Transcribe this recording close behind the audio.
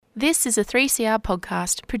This is a 3CR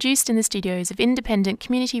podcast produced in the studios of independent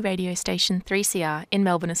community radio station 3CR in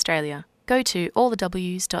Melbourne, Australia. Go to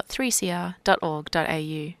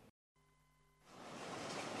allthews.3cr.org.au.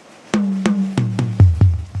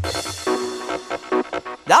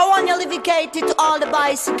 That one you dedicated to all the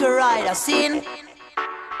bicycle riders, seen?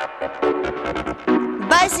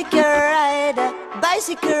 Bicycle rider,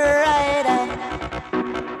 bicycle rider.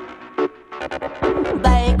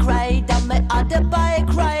 Bike rider, me other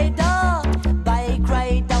bike rider. Bike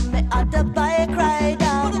rider, me other bike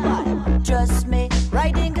rider. Trust me,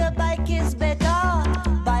 riding a bike is better.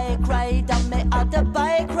 Bike rider, me other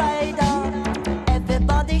bike rider.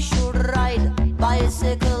 Everybody should ride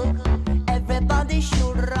bicycle. Everybody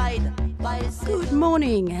should ride bicycle. Good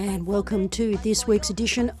morning and welcome to this week's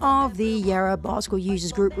edition of the Yarra Bicycle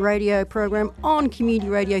Users Group radio program on Community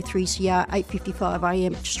Radio 3CR 855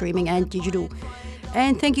 AM, streaming and digital.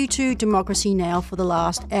 And thank you to Democracy Now! For the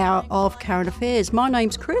last hour of current affairs. My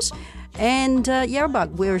name's Chris and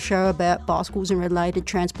Yarrabug. We're a show about bicycles and related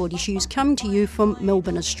transport issues coming to you from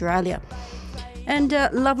Melbourne, Australia. And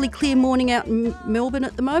lovely clear morning out in Melbourne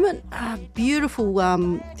at the moment. Beautiful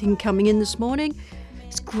thing coming in this morning.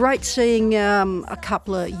 It's great seeing a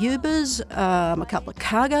couple of Ubers, a couple of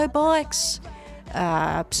cargo bikes,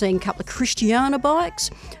 seeing a couple of Christiana bikes.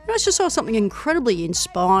 And I just saw something incredibly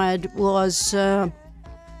inspired was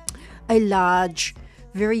a large,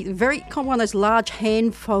 very kind of one of those large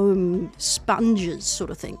hand foam sponges sort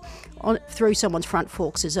of thing through someone's front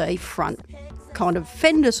forks as a front kind of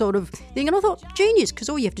fender sort of thing. And I thought, genius, because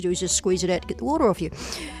all you have to do is just squeeze it out to get the water off you.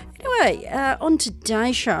 Anyway, on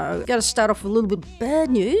today's show, I'm going to start off with a little bit of bad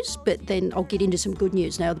news, but then I'll get into some good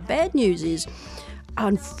news. Now, the bad news is,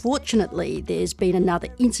 unfortunately, there's been another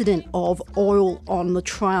incident of oil on the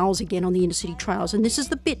trails again, on the inner city trails. And this is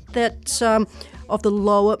the bit that's of the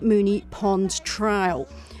Lower Moonee Ponds Trail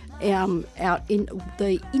out in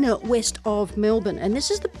the inner west of Melbourne. And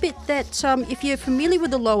this is the bit that, if you're familiar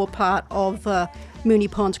with the lower part of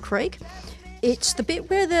Moonee Ponds Creek, it's the bit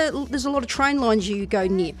where there's a lot of train lines you go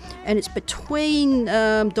near. And it's between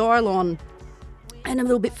Dialon and a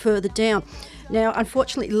little bit further down. Now,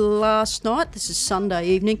 unfortunately, last night, this is Sunday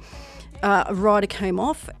evening, a rider came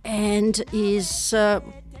off and is,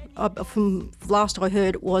 from last I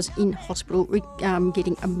heard, was in hospital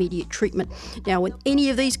getting immediate treatment. Now, in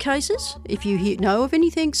any of these cases, if you know of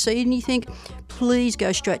anything, see anything, please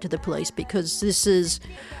go straight to the police, because this is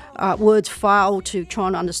words fail to try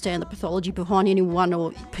and understand the pathology behind anyone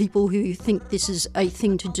or people who think this is a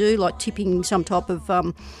thing to do, like tipping some type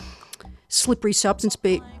of slippery substance,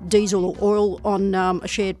 be it diesel or oil, on a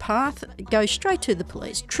shared path. Go straight to the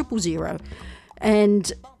police, 000.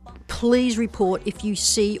 And please report if you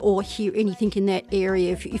see or hear anything in that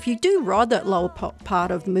area. If you do ride that lower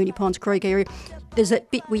part of Moonee Ponds Creek area, there's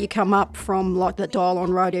that bit where you come up from like the Dialon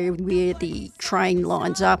Road area where the train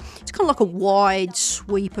lines are. It's kind of like a wide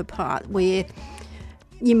sweeper part where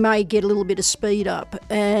you may get a little bit of speed up,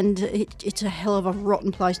 and it's a hell of a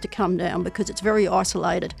rotten place to come down because it's very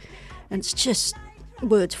isolated. And it's just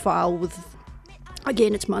words fail with,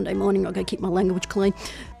 again, it's Monday morning, I've got to keep my language clean.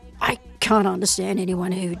 I can't understand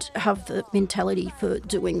anyone who'd have the mentality for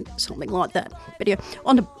doing something like that. But yeah,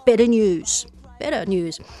 on to better news.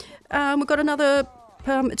 We've got another,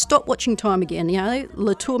 it's dot watching time again. You know,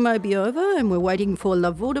 La Tour may be over and we're waiting for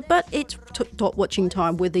La Vorda, but it's dot watching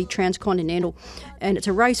time with the Transcontinental. And it's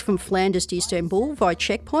a race from Flanders to Istanbul via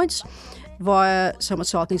checkpoints, via some of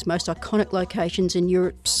cycling's most iconic locations in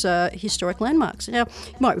Europe's historic landmarks. Now,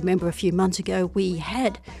 you might remember a few months ago we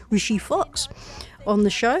had Rishi Fox on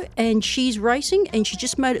the show, and she's racing, and she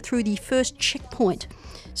just made it through the first checkpoint.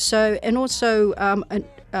 So, and also,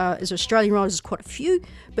 as Australian riders, there's quite a few,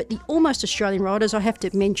 but the almost Australian riders, I have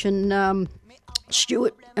to mention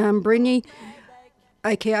Stuart Brigney,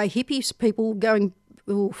 aka Hippies, people going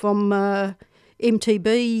from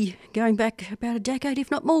MTB going back about a decade,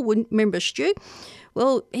 if not more. Wouldn't remember Stu.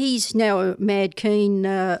 Well, he's now a mad keen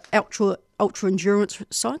ultra endurance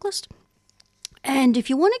cyclist. And if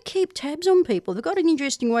you want to keep tabs on people, they've got an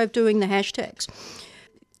interesting way of doing the hashtags.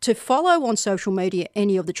 To follow on social media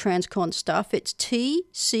any of the Transcon stuff, it's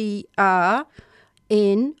TCRNO5.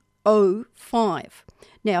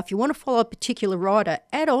 Now, if you want to follow a particular rider,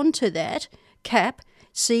 add on to that CAP,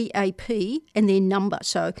 CAP, and their number.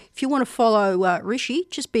 So if you want to follow Rishi,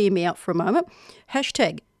 just bear me out for a moment.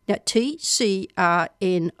 Hashtag, now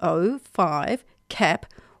TCRNO5 CAP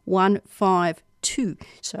 152.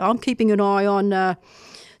 So I'm keeping an eye on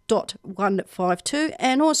 .152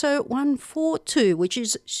 and also 142, which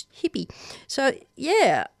is hippie. So,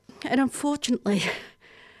 yeah, and unfortunately,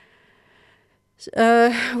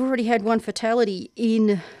 We've already had one fatality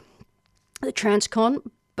in the Transcon,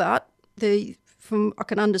 but from I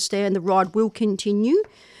can understand the ride will continue.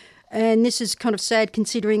 And this is kind of sad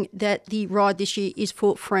considering that the ride this year is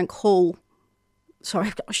for Frank Hall.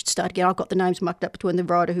 Sorry, I should start again. I've got the names mucked up between the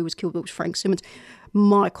rider who was killed. It was Frank Simmons.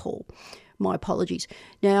 Mike Hall. My apologies.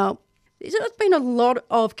 Now, there's been a lot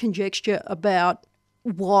of conjecture about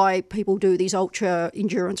why people do these ultra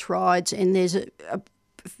endurance rides, and there's a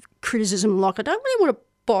criticism like, I don't really want to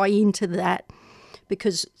buy into that,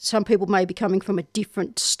 because some people may be coming from a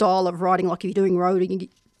different style of riding, like if you're doing roading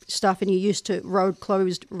stuff and you're used to road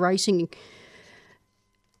closed racing.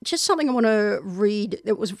 Just something I want to read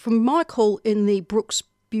that was from Mike Hall in the Brooks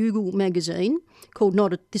Bugle magazine called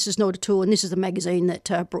This Is Not a Tour, and this is the magazine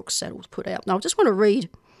that Brooks Saddles put out. Now, I just want to read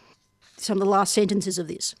some of the last sentences of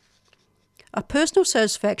this. A personal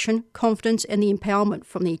satisfaction, confidence and the empowerment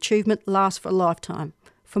from the achievement last for a lifetime.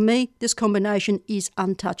 For me, this combination is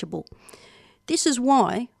untouchable. This is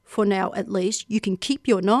why, for now at least, you can keep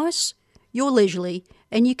your nice, your leisurely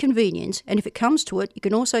and your convenience, and if it comes to it, you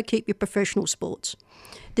can also keep your professional sports.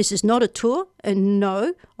 This is not a tour, and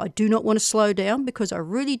no, I do not want to slow down because I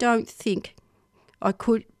really don't think I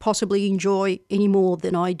could possibly enjoy any more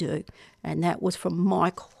than I do. And that was from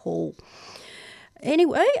Mike Hall.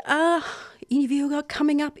 Anyway, interview got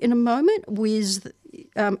coming up in a moment with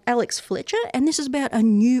Alex Fletcher, and this is about a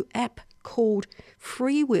new app called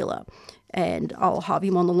Freewheeler, and I'll have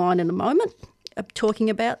him on the line in a moment talking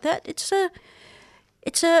about that. It's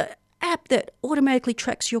a app that automatically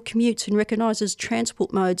tracks your commutes and recognises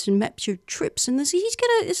transport modes and maps your trips. And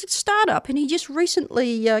it's a startup, and he just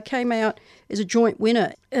recently came out as a joint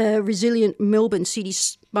winner, Resilient Melbourne City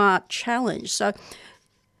Smart Challenge. So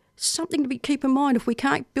something to keep in mind. If we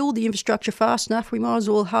can't build the infrastructure fast enough, we might as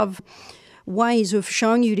well have ways of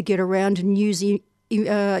showing you to get around and use the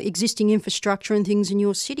existing infrastructure and things in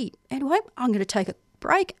your city. Anyway, I'm going to take a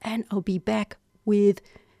break, and I'll be back with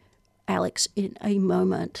Alex in a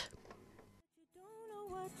moment.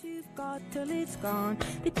 Got till it's gone.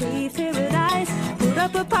 The cave's paradise. Put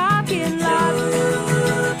up a parking lot.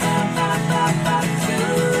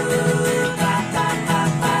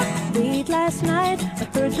 Late last night, I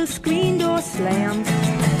heard the screen door slam,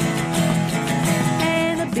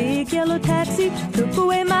 and a big yellow taxi took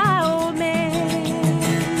away my old man.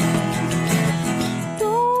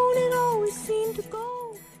 Don't it always seem to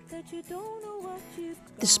go that you don't know what you've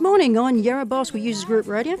got? This morning on Yarra Bicycle Users Group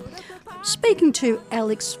Radio, speaking to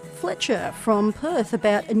Alex Fletcher from Perth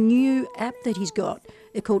about a new app that he's got.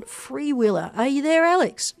 It's called Freewheeler. Are you there,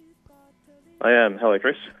 Alex? I am. Hello,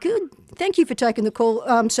 Chris. Good. Thank you for taking the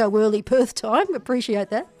call so early Perth time.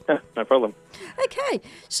 Appreciate that. No problem. Okay.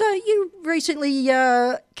 So you recently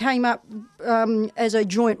came up as a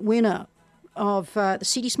joint winner of the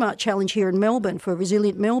City Smart Challenge here in Melbourne for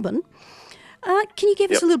Resilient Melbourne. Can you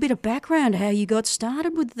give us a little bit of background how you got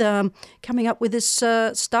started with coming up with this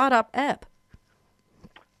startup app?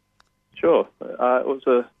 Sure. It was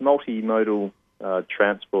a multimodal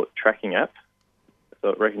transport tracking app. So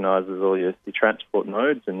it recognises all your transport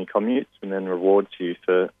modes and your commutes, and then rewards you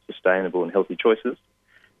for sustainable and healthy choices.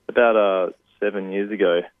 About 7 years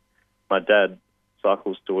ago, my dad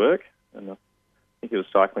cycles to work, and I think he was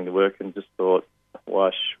cycling to work and just thought,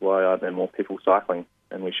 why aren't there more people cycling?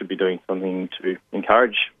 And we should be doing something to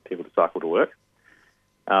encourage people to cycle to work.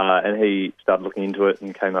 And he started looking into it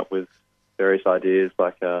and came up with various ideas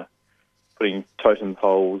like putting totem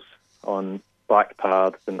poles on bike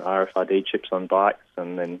paths and RFID chips on bikes,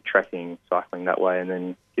 and then tracking cycling that way, and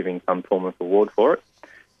then giving some form of reward for it.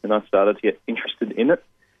 And I started to get interested in it,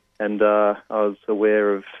 and I was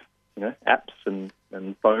aware of apps and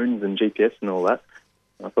phones and GPS and all that.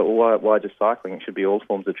 And I thought, well, why just cycling? It should be all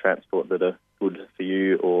forms of transport that are good for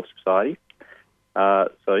you or society. I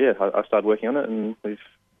started working on it, and we've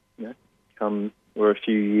we're a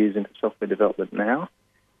few years into software development now,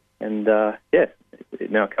 and it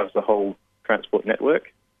now covers the whole transport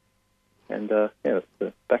network, and that's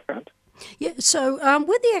the background. Yeah, so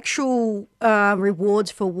with the actual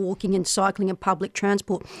rewards for walking and cycling and public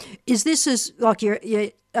transport, is this as like you're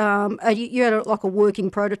at like a working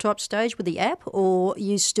prototype stage with the app, or are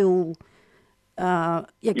you still?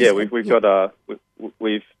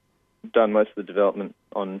 We've done most of the development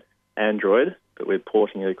on Android, but we're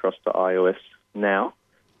porting it across to iOS now.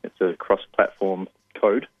 It's a cross-platform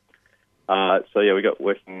code. We got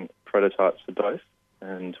working prototypes for both,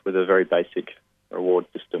 and with a very basic reward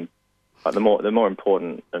system. The more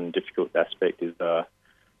important and difficult aspect is kind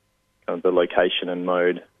of the location and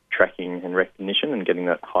mode tracking and recognition, and getting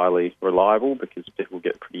that highly reliable, because people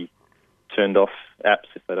get pretty turned off apps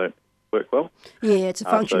if they don't work well. Yeah, it's a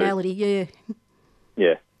functionality.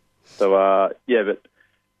 Yeah. So, but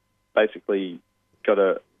basically got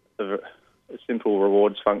a simple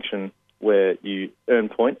rewards function where you earn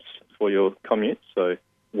points for your commute. So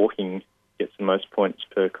walking gets the most points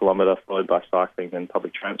per kilometre, followed by cycling and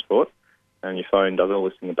public transport. And your phone does all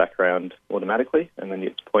this in the background automatically, and then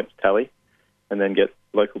it's points tally, and then get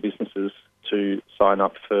local businesses to sign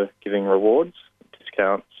up for giving rewards,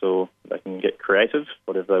 discounts, or they can get creative,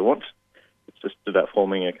 whatever they want. It's just about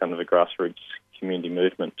forming a kind of a grassroots community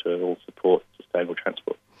movement to all support sustainable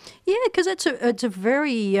transport. Yeah, because it's a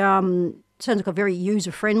very sounds like a very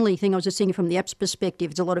user friendly thing. I was just thinking from the app's perspective,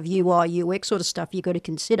 it's a lot of UI UX sort of stuff you've got to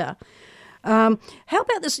consider. How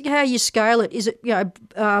about this? How you scale it? Is it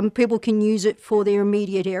people can use it for their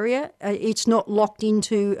immediate area? It's not locked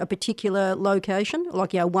into a particular location,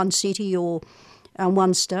 like one city or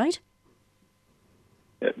one state.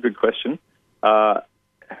 Yeah, good question. That's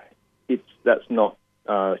not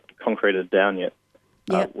concreted down yet.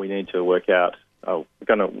 Yep. We need to work out. We're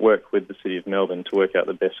going to work with the City of Melbourne to work out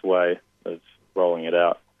the best way of rolling it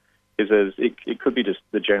out. Because it could be just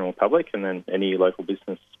the general public, and then any local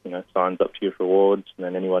business, signs up to your rewards, and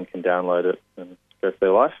then anyone can download it and go for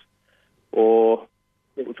their life. Or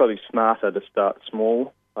it would probably be smarter to start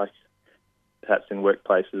small, like perhaps in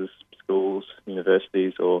workplaces, schools,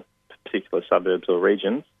 universities, or particular suburbs or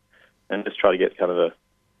regions, and just try to get kind of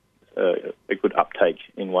a good uptake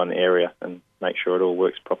in one area and make sure it all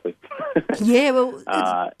works properly. Yeah,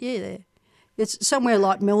 well, it's somewhere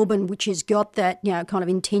like Melbourne, which has got that kind of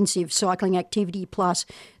intensive cycling activity, plus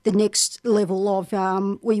the next level of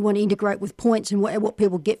where you want to integrate with points and what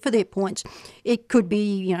people get for their points. It could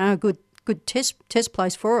be a good test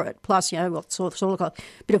place for it. Plus, sort of like a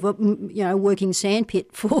bit of a working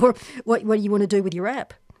sandpit for what you want to do with your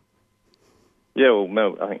app. Yeah,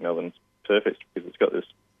 well, I think Melbourne's perfect because it's got this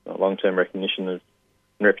long-term recognition and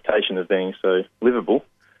reputation of being so livable,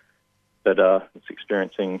 but it's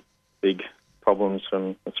experiencing big problems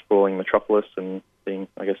from a sprawling metropolis and being,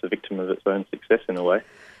 I guess, a victim of its own success in a way.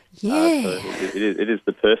 Yeah. So it is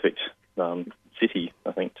the perfect city,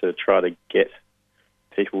 I think, to try to get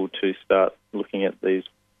people to start looking at these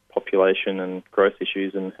population and growth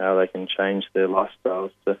issues and how they can change their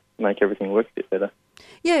lifestyles to make everything work a bit better.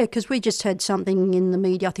 Yeah, because we just had something in the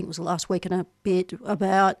media, I think it was last week and a bit,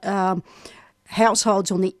 about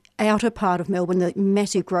households on the outer part of Melbourne, the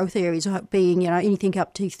massive growth areas being, anything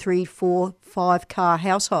up to 3, 4, 5 car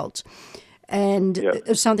households. And It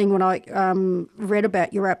was something when I read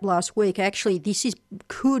about your app last week, actually this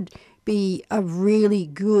could be a really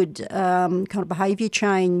good kind of behaviour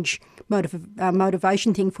change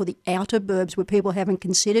motivation thing for the outer burbs where people haven't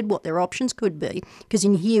considered what their options could be. Because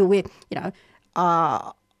in here we're,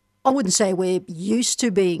 I wouldn't say we're used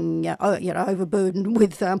to being, overburdened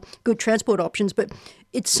with good transport options, but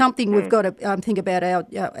it's something we've got to think about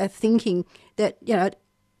our thinking that,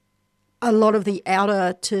 a lot of the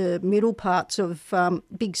outer to middle parts of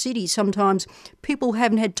big cities, sometimes people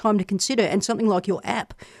haven't had time to consider, and something like your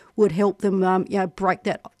app would help them, break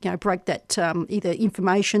that either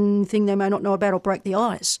information thing they may not know about or break the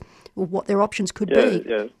ice or what their options could be.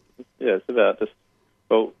 Yeah, it's about just,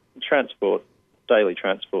 daily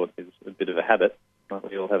transport is a bit of a habit.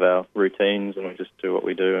 We all have our routines and we just do what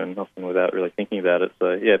we do and often without really thinking about it.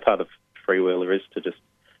 So, part of Freewheeler is to just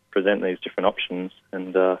present these different options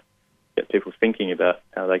and get people thinking about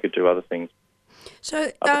how they could do other things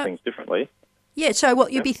differently. Yeah, so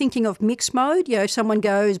what you'd be thinking of mixed mode, if someone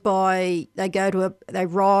goes by, they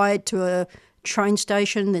ride to a train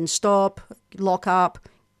station, then stop, lock up,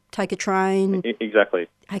 take a train. Exactly.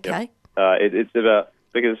 Okay. Yep. It's about,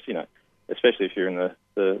 because, especially if you're in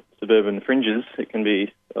the suburban fringes, it can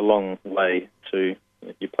be a long way to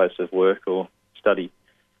your place of work or study,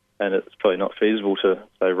 and it's probably not feasible to,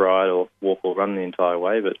 say, ride or walk or run the entire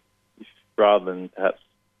way, but rather than perhaps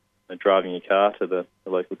driving your car to the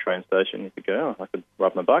local train station, you could go, I could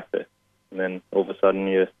ride my bike there. And then all of a sudden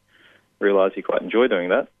you realise you quite enjoy doing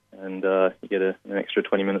that, and you get an extra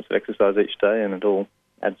 20 minutes of exercise each day, and it all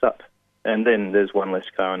adds up. And then there's one less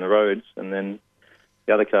car on the roads, and then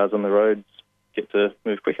the other cars on the roads get to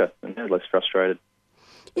move quicker and they're less frustrated.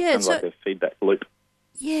 Yeah, it's like a feedback loop.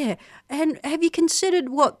 Yeah, and have you considered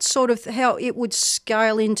how it would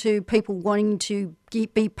scale into people wanting to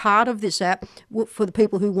be part of this app for the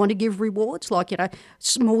people who want to give rewards, like,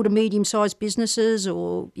 small to medium-sized businesses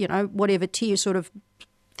or, whatever tier sort of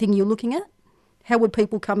thing you're looking at? How would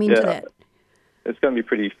people come into that? It's going to be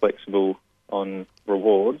pretty flexible on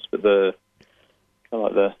rewards, but the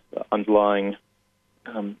underlying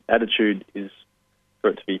attitude is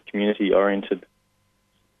for it to be community-oriented.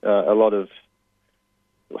 A lot of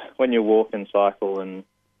when you walk and cycle and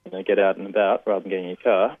get out and about rather than getting in your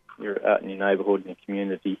car. You're out in your neighbourhood, in your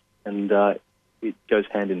community, and it goes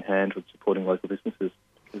hand in hand with supporting local businesses.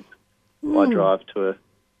 Because I drive to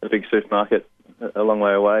a big supermarket a long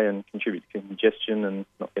way away and contribute to congestion and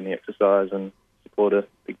not getting exercise and support a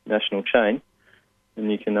big national chain.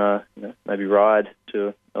 And you can maybe ride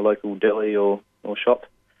to a local deli or shop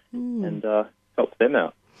and help them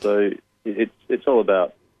out. So it's all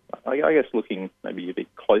about, I guess, looking maybe a bit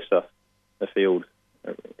closer afield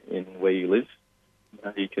in where you live.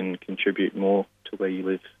 You can contribute more to where you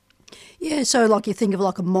live. Yeah, so like you think of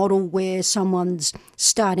like a model where someone's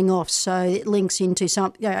starting off, so it links into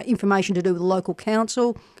some information to do with a local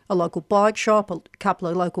council, a local bike shop, a couple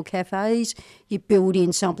of local cafes. You build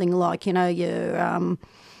in something like, your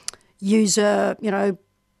user,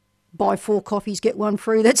 buy 4 coffees, get 1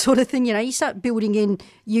 free, that sort of thing. You start building in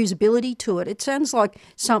usability to it. It sounds like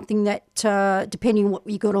something that, depending on what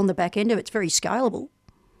you got on the back end of it, it's very scalable.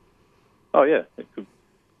 Oh, yeah. I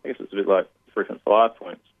guess it's a bit like frequent flyer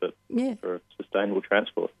points, but yeah, for sustainable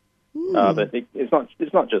transport. But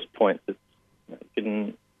it's not just points. It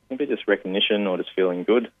can be just recognition or just feeling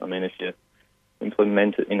good. I mean, if you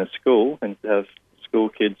implement it in a school and have school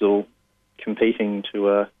kids all competing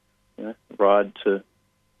to ride to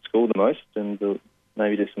school the most, and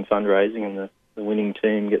maybe do some fundraising, and the winning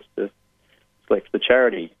team gets to select the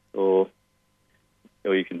charity, or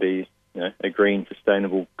you can be a green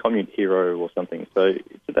sustainable commute hero or something. So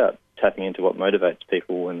it's about tapping into what motivates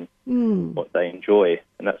people and what they enjoy,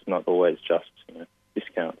 and that's not always just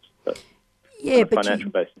discounts. But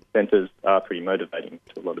financial-based incentives are pretty motivating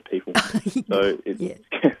to a lot of people. So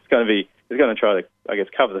it's going to try to, I guess,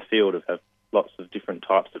 cover the field of have lots of different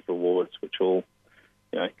types of rewards, which all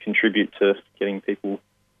contribute to getting people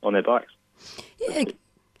on their bikes. Yeah.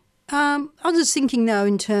 I was just thinking, though,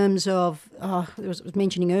 in terms of, I was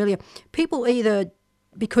mentioning earlier, people either,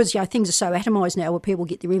 because things are so atomised now where people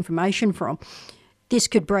get their information from, this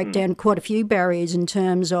could break down quite a few barriers in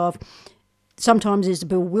terms of sometimes there's a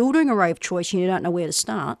bewildering array of choice and you don't know where to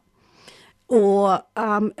start. Or,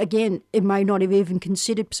 again, it may not have even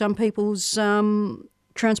considered some people's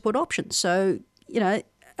transport options. So,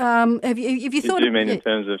 have you thought... Do you mean in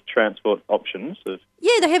terms of transport options?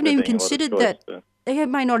 They haven't even considered that. They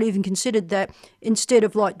may not even considered that instead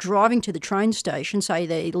of driving to the train station, say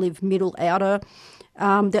they live middle outer,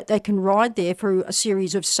 that they can ride there through a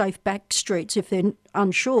series of safe back streets if they're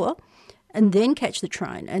unsure, and then catch the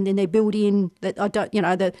train. And then they build in that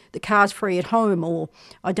the car's free at home, or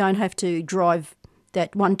I don't have to drive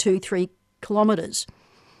that 1, 2, 3 kilometres.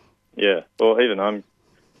 Yeah, well, even I'm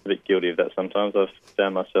a bit guilty of that sometimes. I've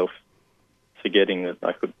found myself forgetting that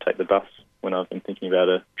I could take the bus when I've been thinking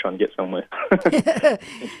about trying to get somewhere.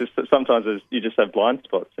 It's just that sometimes you just have blind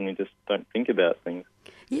spots and you just don't think about things.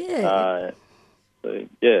 Yeah. So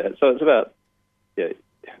it's about,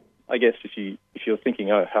 I guess if you're thinking,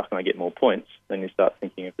 how can I get more points, then you start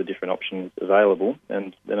thinking of the different options available,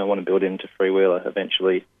 and then I want to build into Freewheeler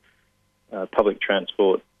eventually public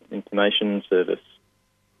transport information service.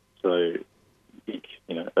 So,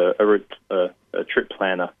 a trip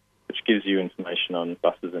planner which gives you information on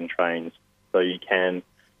buses and trains, so you can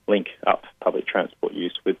link up public transport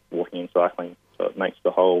use with walking and cycling. So it makes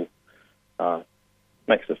the whole,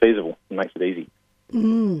 makes it feasible and makes it easy.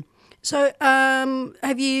 Mm. So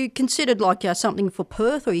have you considered something for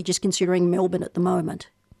Perth, or are you just considering Melbourne at the moment?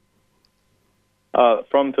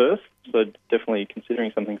 From Perth, so definitely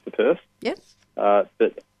considering something for Perth. Yep.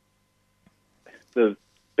 But the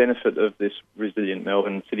benefit of this Resilient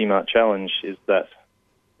Melbourne City Mart Challenge is that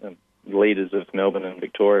leaders of Melbourne and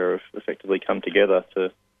Victoria have effectively come together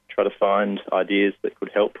to try to find ideas that could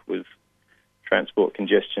help with transport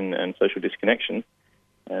congestion and social disconnection.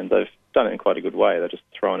 And they've done it in quite a good way. They're just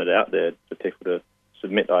throwing it out there for people to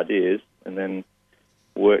submit ideas and then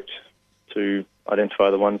worked to identify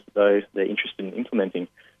the ones that they're interested in implementing.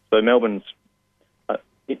 So Melbourne's,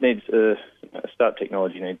 it needs a start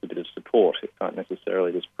technology needs a bit of support. It can't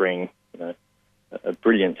necessarily just bring a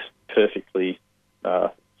brilliant, perfectly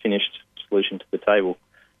finished solution to the table.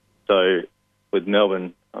 So with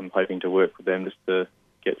Melbourne, I'm hoping to work with them just to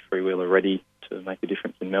get Freewheeler ready to make a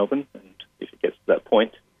difference in Melbourne. And if it gets to that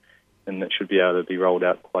point, then that should be able to be rolled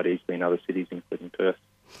out quite easily in other cities, including Perth.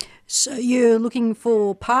 So you're looking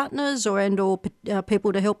for partners or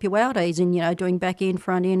people to help you out, as in, doing back end,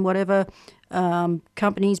 front end, whatever,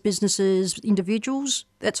 companies, businesses, individuals,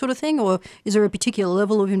 that sort of thing? Or is there a particular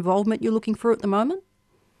level of involvement you're looking for at the moment?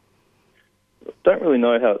 Don't really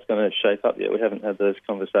know how it's going to shape up yet. We haven't had those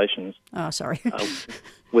conversations. Oh, sorry.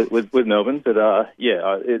 with Melbourne, but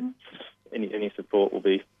any support will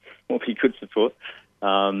be good support.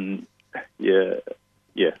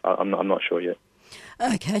 I'm not sure yet.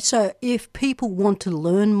 Okay, so if people want to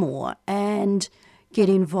learn more and get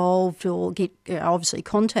involved or get obviously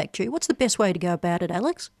contact you, what's the best way to go about it,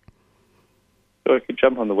 Alex? So you could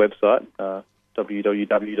jump on the website,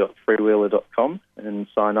 www.freewheeler.com, and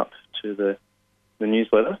sign up to the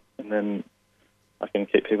newsletter, and then I can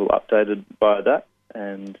keep people updated by that.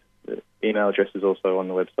 And the email address is also on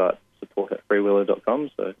the website, support@freewheeler.com,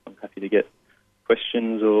 so I'm happy to get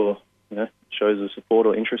questions or shows of support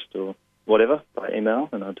or interest or whatever by email,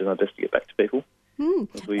 and I'll do my best to get back to people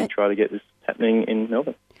as we try to get this happening in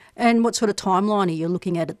Melbourne. And what sort of timeline are you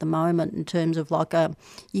looking at the moment in terms of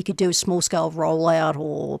you could do a small-scale rollout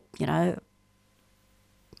or,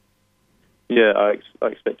 Yeah, I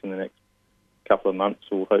expect in the next couple of months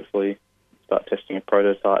we'll hopefully start testing a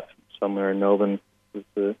prototype somewhere in Melbourne with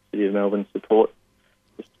the City of Melbourne support,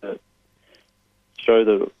 just to show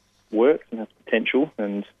the work and has potential.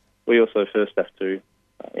 And we also first have to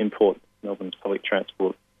import Melbourne's public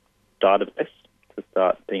transport database to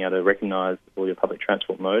start being able to recognise all your public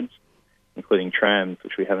transport modes, including trams,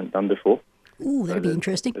 which we haven't done before. Ooh, that'd be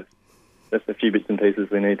interesting. There's a few bits and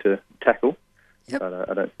pieces we need to tackle, but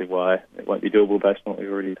I don't see why it won't be doable based on what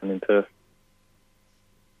we've already done in Perth.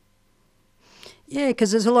 Yeah,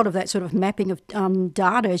 because there's a lot of that sort of mapping of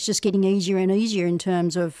data is just getting easier and easier in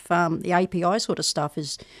terms of the API sort of stuff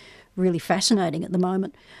is really fascinating at the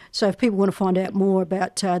moment. So if people want to find out more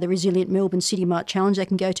about the Resilient Melbourne City Mart Challenge, they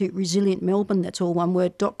can go to resilientmelbourne, that's all one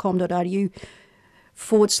word, .com.au/City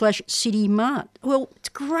Mart. Well, it's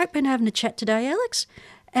great been having a chat today, Alex.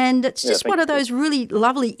 And it's just one of those really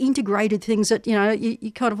lovely integrated things that,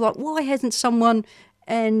 you kind of like, why hasn't someone,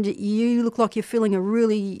 and you look like you're filling a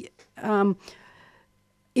really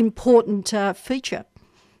important feature.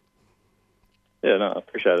 Yeah, no, I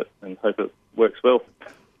appreciate it and hope it works well.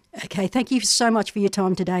 Okay, thank you so much for your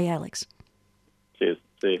time today, Alex. Cheers.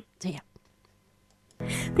 See you. See ya.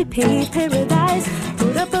 They paved paradise,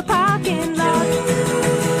 put up a parking lot.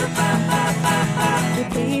 They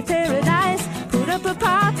paved paradise, put up a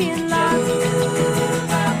parking lot.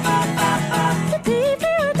 They paved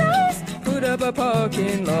paradise, put up a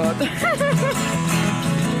parking lot.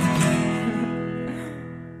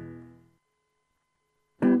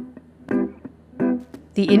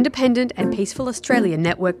 The Independent and Peaceful Australia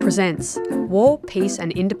Network presents War, Peace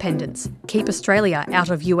and Independence – Keep Australia Out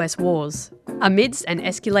of US Wars. Amidst an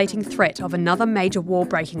escalating threat of another major war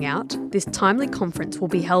breaking out, this timely conference will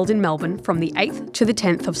be held in Melbourne from the 8th to the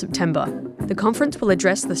 10th of September. The conference will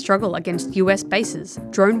address the struggle against US bases,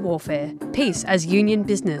 drone warfare, peace as union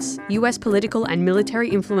business, US political and military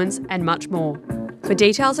influence and much more. For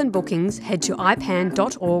details and bookings, head to ipan.org.au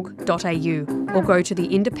or go to the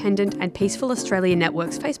Independent and Peaceful Australia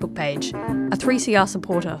Network's Facebook page. A 3CR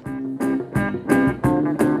supporter.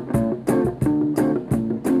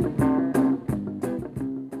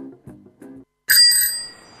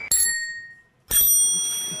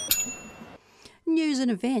 News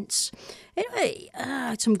and events. Anyway,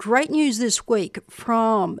 some great news this week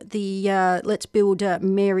from the Let's Build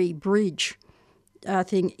Mary Bridge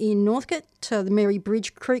thing in Northcote, the Mary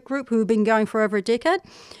Bridge Creek Group, who have been going for over a decade.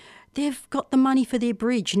 They've got the money for their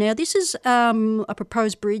bridge. Now, this is a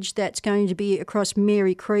proposed bridge that's going to be across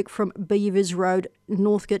Mary Creek from Beavers Road,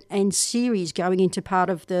 Northcote and Ceres, going into part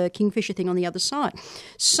of the Kingfisher thing on the other side.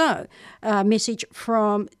 So, message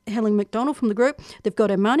from Helen McDonald from the group. They've got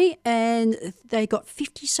her money and they got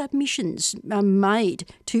 50 submissions made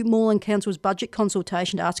to Moreland Council's budget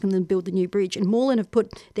consultation asking them to build the new bridge. And Moreland have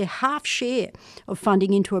put their half share of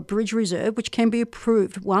funding into a bridge reserve, which can be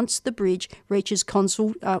approved once the bridge reaches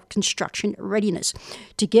construction readiness.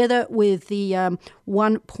 Together with the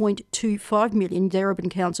 1.25 million Darebin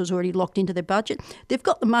Council's already locked into their budget, they've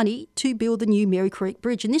got the money to build the new Mary Creek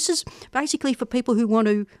Bridge. And this is basically for people who want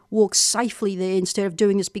to walk safely there instead of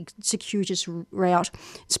doing this big circuitous route,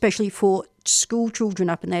 especially for school children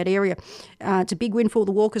up in that area. It's a big win for all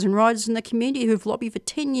the walkers and riders in the community who've lobbied for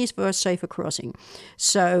 10 years for a safer crossing.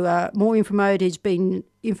 So more information has been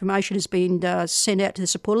sent out to the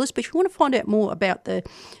supporter list. But if you want to find out more about the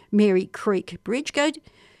Mary Creek Bridge,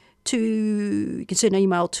 you can send an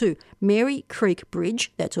email to Mary Creek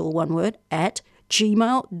Bridge, that's all one word, at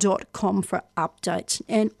gmail.com for updates.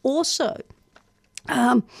 And also,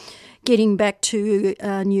 getting back to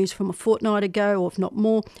news from a fortnight ago, or if not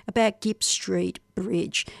more, about Gipp Street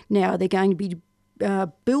Bridge. Now, they're going to be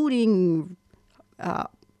building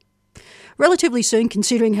relatively soon,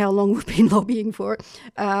 considering how long we've been lobbying for it,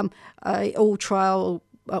 a all-trail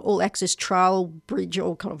all-access trail bridge,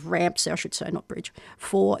 or kind of ramps, I should say, not bridge,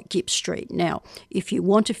 for Gipp Street. Now, if you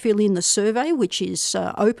want to fill in the survey, which is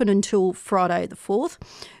open until Friday the 4th,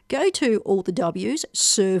 go to all the W's,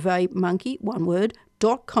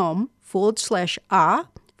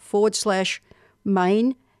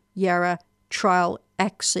 surveymonkey.com/r/main Yarra Trail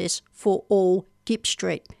access for all Gipp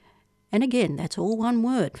Street. And again, that's all one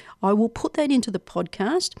word. I will put that into the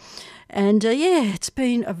podcast. And it's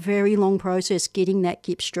been a very long process getting that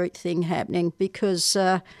Gipp Street thing happening because,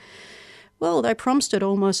 they promised it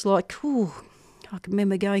almost like, I can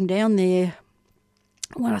remember going down there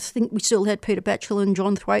when I think we still had Peter Batchelor and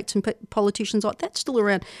John Thwaites and politicians like that still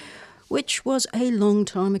around, which was a long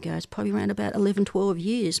time ago. It's probably around about 11, 12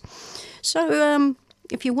 years. So,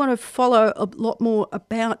 if you want to follow a lot more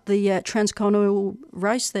about the transcontinental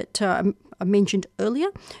race that I mentioned earlier,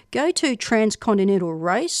 go to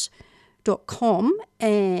transcontinentalrace.com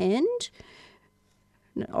and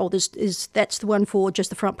that's the one for just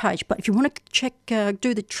the front page. But if you want to check,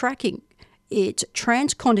 do the tracking, it's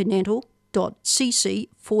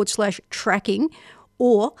transcontinental.cc/tracking,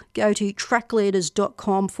 or go to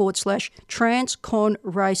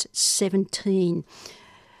trackleaders.com/transconrace17.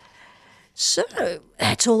 So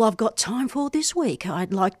that's all I've got time for this week.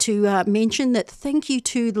 I'd like to mention that thank you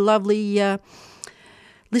to the lovely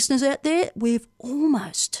listeners out there. We've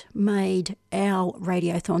almost made our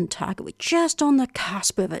Radiothon target. We're just on the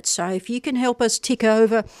cusp of it. So if you can help us tick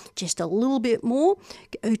over just a little bit more,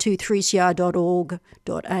 go to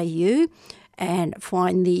 3cr.org.au and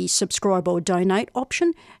find the subscribe or donate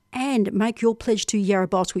option and make your pledge to Yarra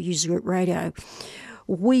Bicycle Users Group Radio.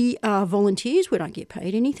 We are volunteers. We don't get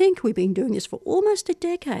paid anything. We've been doing this for almost a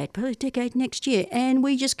decade, probably a decade next year. And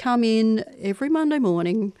we just come in every Monday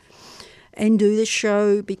morning and do this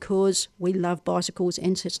show because we love bicycles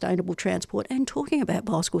and sustainable transport and talking about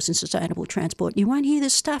bicycles and sustainable transport. You won't hear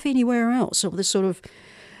this stuff anywhere else, or this sort of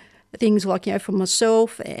things like, from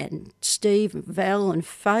myself and Steve and Val and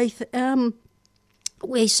Faith.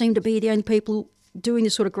 We seem to be the only people doing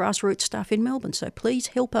this sort of grassroots stuff in Melbourne, so please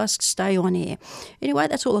help us stay on air. Anyway,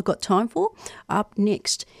 that's all I've got time for. Up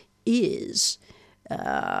next is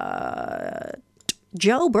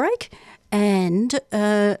Jailbreak, and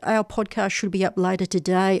our podcast should be up later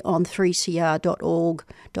today on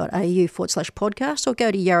 3cr.org.au/podcast, or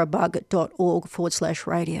go to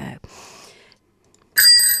yarrabug.org/radio.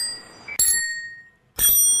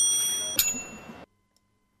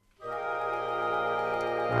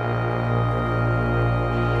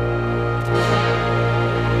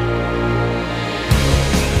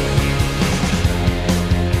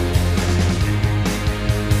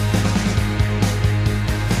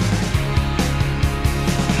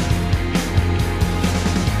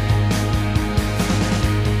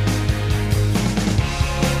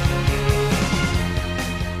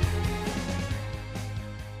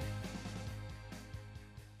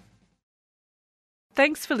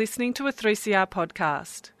 Thanks for listening to a 3CR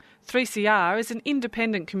podcast. 3CR is an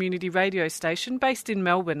independent community radio station based in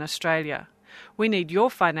Melbourne, Australia. We need your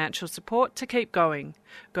financial support to keep going.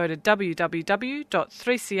 Go to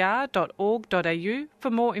www.3cr.org.au for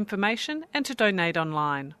more information and to donate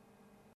online.